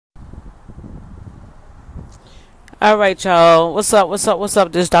All right, y'all. What's up? What's up? What's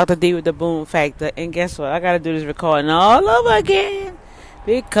up? This Dr. D with the Boom Factor. And guess what? I got to do this recording all over again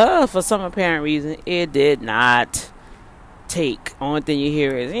because for some apparent reason it did not take. Only thing you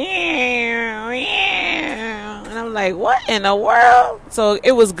hear is and I'm like, what in the world? So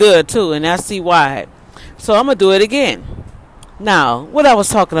it was good too, and I see why. So I'm gonna do it again. Now, what I was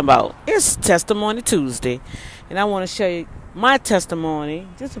talking about is Testimony Tuesday, and I want to show you my testimony,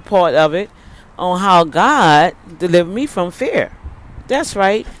 just a part of it, on how God delivered me from fear. That's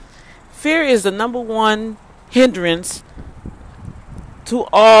right. Fear is the number one hindrance to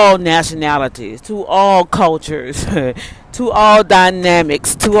all nationalities, to all cultures, to all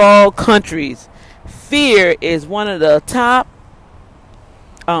dynamics, to all countries. Fear is one of the top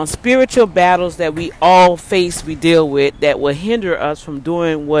spiritual battles that we all face, we deal with, that will hinder us from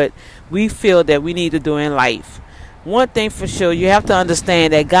doing what we feel that we need to do in life. One thing for sure, you have to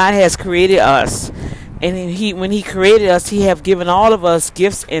understand that God has created us, and when He created us, He have given all of us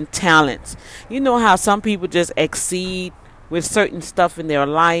gifts and talents. You know how some people just exceed with certain stuff in their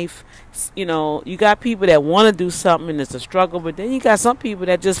life. You know, you got people that want to do something and it's a struggle, but then you got some people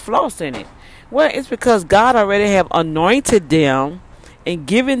that just floss in it. Well, it's because God already have anointed them and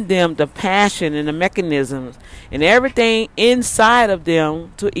given them the passion and the mechanisms and everything inside of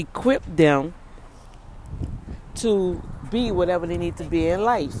them to equip them to be whatever they need to be in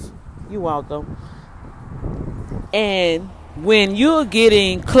life. You're welcome. And when you're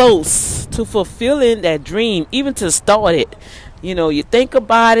getting close to fulfilling that dream, even to start it, you know, you think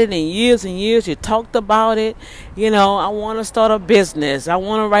about it and years, you talked about it. You know, I want to start a business. I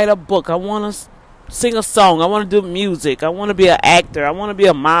want to write a book. I want to sing a song. I want to do music. I want to be an actor. I want to be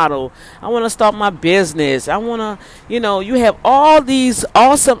a model. I want to start my business. I want to, you know, you have all these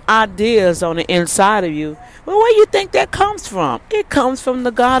awesome ideas on the inside of you. Well, where do you think that comes from? It comes from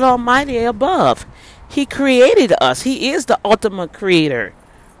the God Almighty above. He created us. He is the ultimate creator.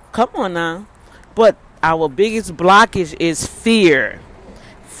 Come on now. But our biggest blockage is fear.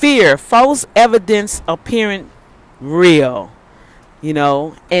 Fear, false evidence appearing real. You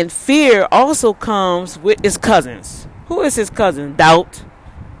know, and fear also comes with its cousins. Who is his cousin? Doubt,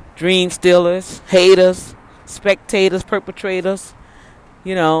 dream stealers, haters, spectators, perpetrators,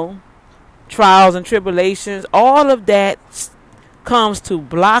 you know, trials and tribulations. All of that comes to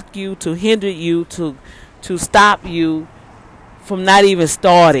block you, to hinder you, to stop you from not even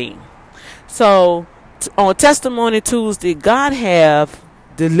starting. So on Testimony Tuesday, God have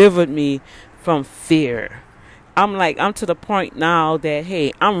delivered me from fear. I'm to the point now that,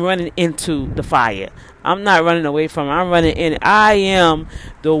 hey, I'm running into the fire. I'm not running away from it. I'm running in it. I am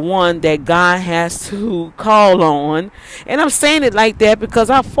the one that God has to call on. And I'm saying it like that because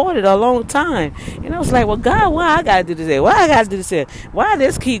I fought it a long time. And I was like, well, God, why I got to do this here? Why I got to do this here? Why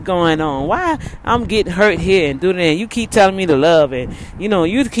this keep going on? Why I'm getting hurt here and doing that? And you keep telling me to love it. You know,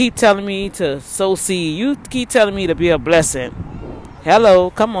 you keep telling me to sow seed. You keep telling me to be a blessing.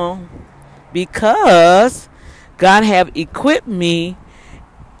 Hello, come on. Because God have equipped me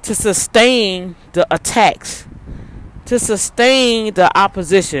to sustain the attacks, to sustain the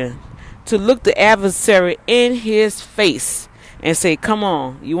opposition, to look the adversary in his face and say, come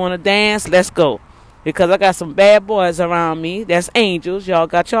on, you want to dance? Let's go. Because I got some bad boys around me. That's angels. Y'all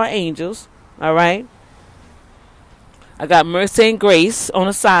got your angels. All right. I got mercy and grace on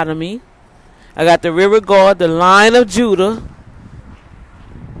the side of me. I got the rear guard, the Lion of Judah.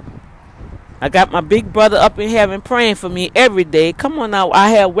 I got my big brother up in heaven praying for me every day. Come on now. I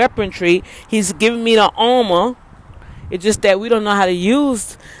have weaponry. He's giving me the armor. It's just that we don't know how to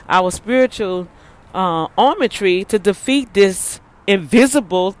use our spiritual armorry to defeat this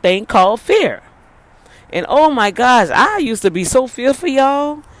invisible thing called fear. And oh my gosh, I used to be so fearful,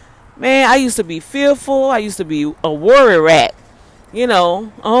 y'all. Man, I used to be fearful. I used to be a worry rat. You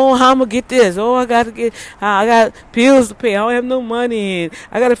know, oh, how I'm going to get this? Oh, I got pills to pay. I don't have no money. And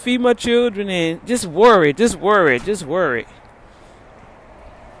I got to feed my children. And just worry.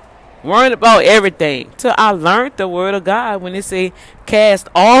 Worrying about everything. Till I learned the word of God when it say, cast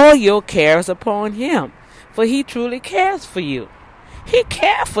all your cares upon him. For he truly cares for you. He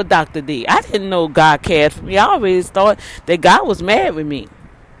cared for Dr. D. I didn't know God cared for me. I always thought that God was mad with me.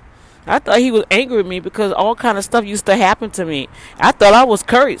 I thought he was angry with me because all kind of stuff used to happen to me. I thought I was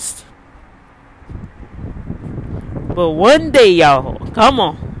cursed. But one day, y'all, come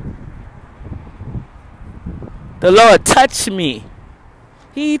on. The Lord touched me.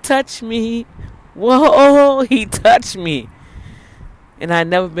 He touched me. Whoa, he touched me. And I've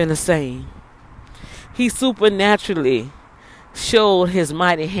never been the same. He supernaturally showed his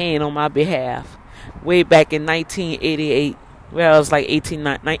mighty hand on my behalf way back in 1988. Well, it was like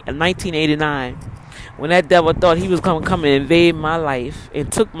 1989. When that devil thought he was going to come and invade my life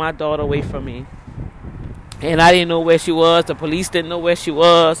and took my daughter away from me. And I didn't know where she was. The police didn't know where she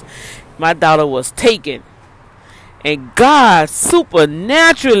was. My daughter was taken. And God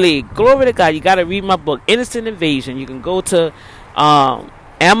supernaturally, glory to God, you got to read my book, Innocent Invasion. You can go to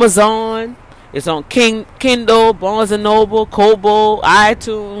Amazon. It's on Kindle, Barnes & Noble, Kobo,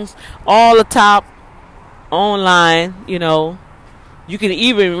 iTunes, all the top online, you know. You can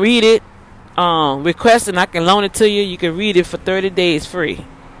even read it, request, and I can loan it to you. You can read it for 30 days free.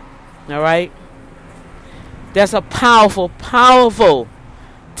 All right? That's a powerful, powerful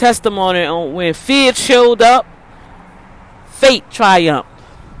testimony on when fear showed up, faith triumphed.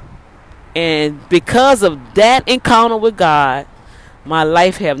 And because of that encounter with God, my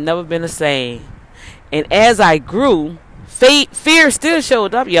life have never been the same. And as I grew, fear still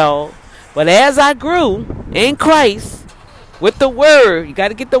showed up, y'all. But as I grew in Christ with the word, you got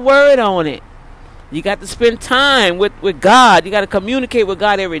to get the word on it. You got to spend time with God. You got to communicate with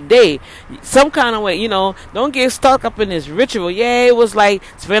God every day. Some kind of way, you know, don't get stuck up in this ritual. Yeah, it was like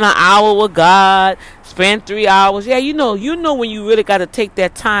spend an hour with God, spend 3 hours. Yeah, you know when you really got to take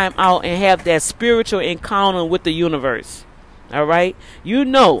that time out and have that spiritual encounter with the universe. All right? You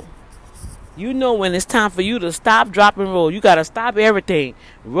know when it's time for you to stop, drop, and roll. You got to stop everything.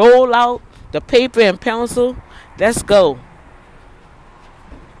 Roll out the paper and pencil. Let's go.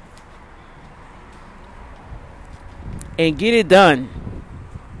 And get it done.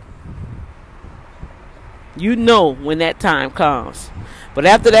 You know when that time comes. But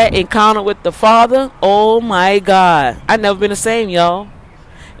after that encounter with the Father, oh my God, I never been the same, y'all.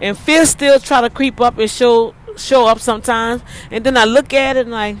 And fear still try to creep up and show up sometimes. And then I look at it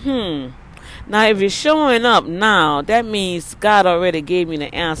and like, now if it's showing up now, that means God already gave me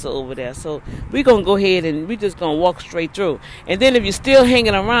the answer over there. So we're going to go ahead and we're just going to walk straight through. And then if you're still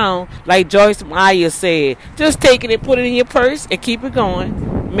hanging around, like Joyce Meyer said, just take it and put it in your purse and keep it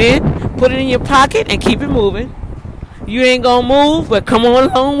going. Men, put it in your pocket and keep it moving. You ain't going to move, but come on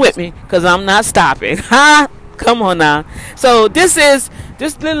along with me because I'm not stopping. Ha! Come on now. So this is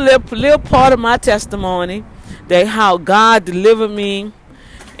this little part of my testimony, that how God delivered me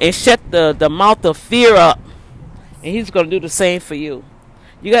and shut the mouth of fear up. And he's going to do the same for you.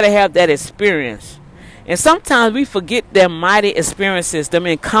 You got to have that experience. And sometimes we forget them mighty experiences, them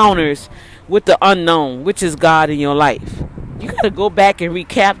encounters with the unknown, which is God in your life. You got to go back and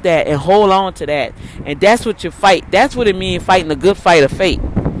recap that and hold on to that. And that's what you fight. That's what it means, fighting a good fight of faith.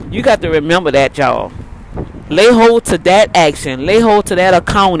 You got to remember that, y'all. Lay hold to that action. Lay hold to that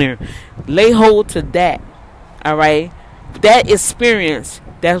encounter. Lay hold to that. All right? That experience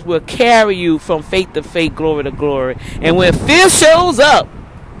that will carry you from faith to faith, glory to glory. And when fear shows up,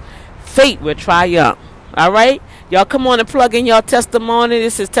 faith will triumph. All right? Y'all come on and plug in your testimony.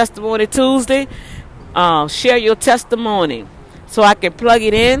 This is Testimony Tuesday. Share your testimony so I can plug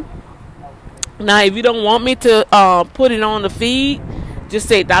it in. Now, if you don't want me to put it on the feed, just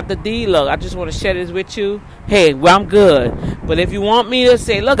say, Dr. D, look, I just want to share this with you. Hey, well, I'm good. But if you want me to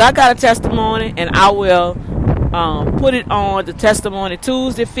say, look, I got a testimony, and I will put it on the Testimony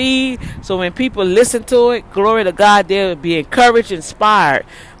Tuesday feed, so when people listen to it, glory to God, they'll be encouraged, inspired.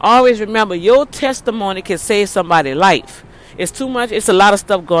 Always remember, your testimony can save somebody's life. It's too much. It's a lot of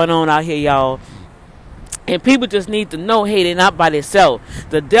stuff going on out here, y'all. And people just need to know, hey, they're not by themselves.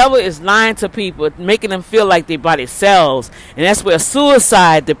 The devil is lying to people, making them feel like they're by themselves. And that's where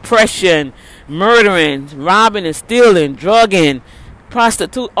suicide, depression, murdering, robbing and stealing, drugging,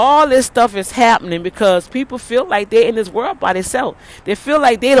 prostitute, all this stuff is happening because people feel like they're in this world by themselves. They feel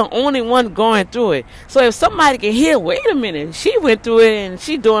like they're the only one going through it. So if somebody can hear, wait a minute, she went through it and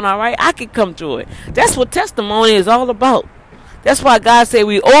she doing all right, I can come through it. That's what testimony is all about. That's why God said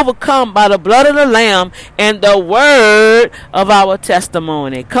we overcome by the blood of the Lamb and the word of our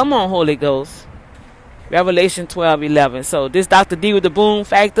testimony. Come on, Holy Ghost. Revelation 12:11. So this Dr. D with the Boom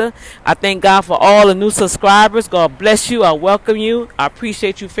Factor. I thank God for all the new subscribers. God bless you. I welcome you. I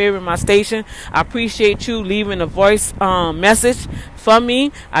appreciate you favoring my station. I appreciate you leaving a voice message for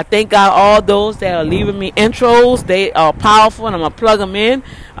me. I thank God all those that are leaving me intros. They are powerful and I'm going to plug them in.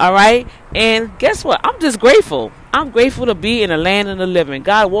 All right. And guess what? I'm just grateful. I'm grateful to be in the land of the living.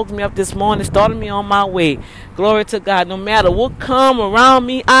 God woke me up this morning, started me on my way. Glory to God. No matter what come around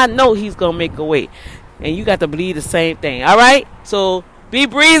me, I know he's going to make a way. And you got to believe the same thing. All right? So be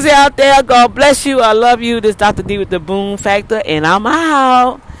breezy out there. God bless you. I love you. This Dr. D with the Boom Factor. And I'm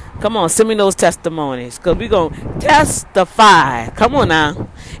out. Come on, send me those testimonies. Because we're going to testify. Come on now.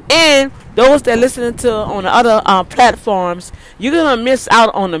 And those that listening to on the other platforms, you're going to miss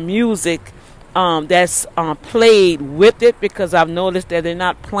out on the music that's played with it, because I've noticed that they're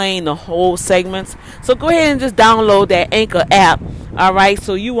not playing the whole segments. So go ahead and just download that Anchor app, all right,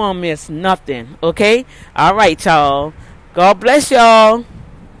 so you won't miss nothing, okay? All right, y'all. God bless y'all,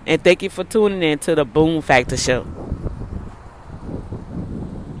 and thank you for tuning in to the Boom Factor Show.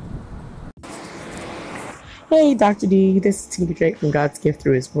 Hey, Dr. D, this is Tina Drake from God's Gift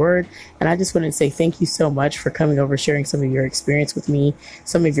Through His Word, and I just want to say thank you so much for coming over, sharing some of your experience with me,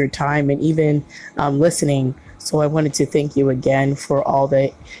 some of your time, and even listening. So I wanted to thank you again for all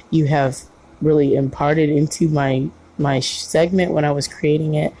that you have really imparted into my segment when I was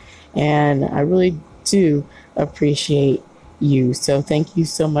creating it, and I really do appreciate you. So thank you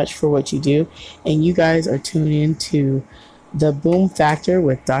so much for what you do, and you guys are tuned in to the Boom Factor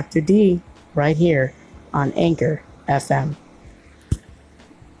with Dr. D right here on Anchor FM.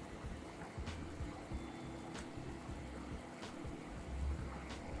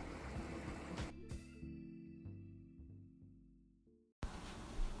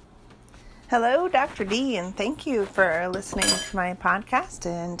 Hello, Dr. D, and thank you for listening to my podcast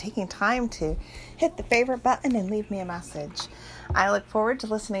and taking time to hit the favorite button and leave me a message. I look forward to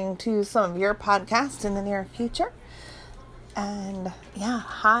listening to some of your podcasts in the near future. And yeah,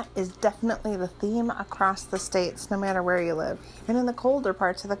 hot is definitely the theme across the states, no matter where you live. Even in the colder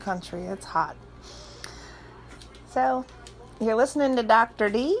parts of the country, it's hot. So, you're listening to Dr.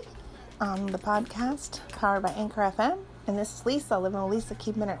 D on the podcast powered by Anchor FM. And this is Lisa, living with Lisa,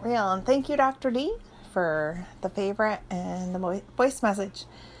 keeping it real. And thank you, Dr. D, for the favorite and the voice message.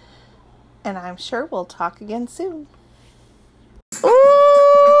 And I'm sure we'll talk again soon.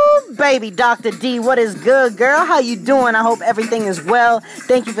 Ooh, baby, Dr. D, what is good, girl? How you doing? I hope everything is well.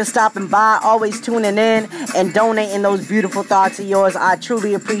 Thank you for stopping by, always tuning in and donating those beautiful thoughts of yours. I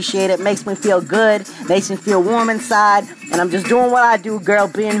truly appreciate it. Makes me feel good, makes me feel warm inside, and I'm just doing what I do, girl,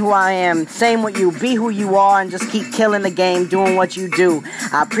 being who I am. Same with you. Be who you are and just keep killing the game, doing what you do.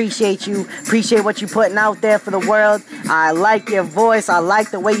 I appreciate you, appreciate what you're putting out there for the world. I like your voice. I like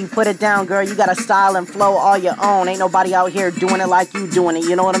the way you put it down, girl. You got a style and flow all your own. Ain't nobody out here doing it like you doing it,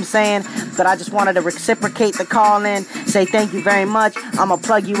 you know what I'm saying? But I just wanted to reciprocate the call in, say thank you very much. I'm gonna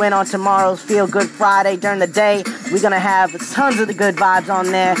plug you in on tomorrow's Feel Good Friday during the day. We're gonna have tons of the good vibes on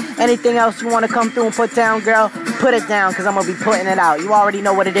there. Anything else you want to come through and put down, girl, put it down, because I'm gonna be putting it out. You already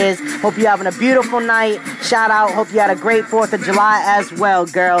know what it is. Hope you're having a beautiful night. Shout out, hope you had a great 4th of July as well,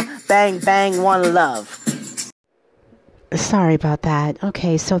 girl. Bang, bang, one love. Sorry about that.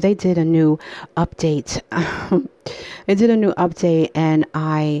 Okay, so they did a new update. They did a new update, and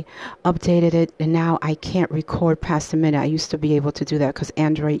I updated it, and now I can't record past a minute. I used to be able to do that because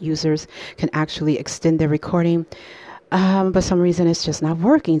Android users can actually extend their recording. But for some reason, it's just not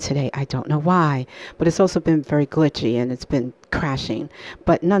working today. I don't know why. But it's also been very glitchy, and it's been crashing.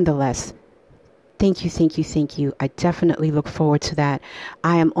 But nonetheless, thank you, thank you, thank you. I definitely look forward to that.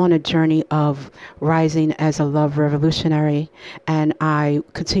 I am on a journey of rising as a love revolutionary, and I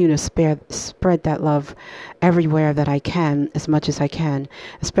continue to spread that love everywhere that I can, as much as I can,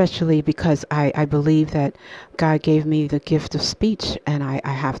 especially because I believe that God gave me the gift of speech, and I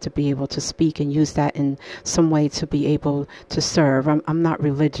have to be able to speak and use that in some way to be able to serve. I'm not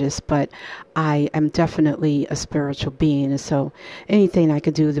religious, but I am definitely a spiritual being, and so anything I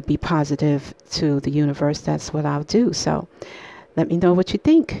could do to be positive to the universe, that's what I'll do. So let me know what you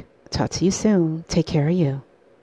think. Talk to you soon. Take care of you.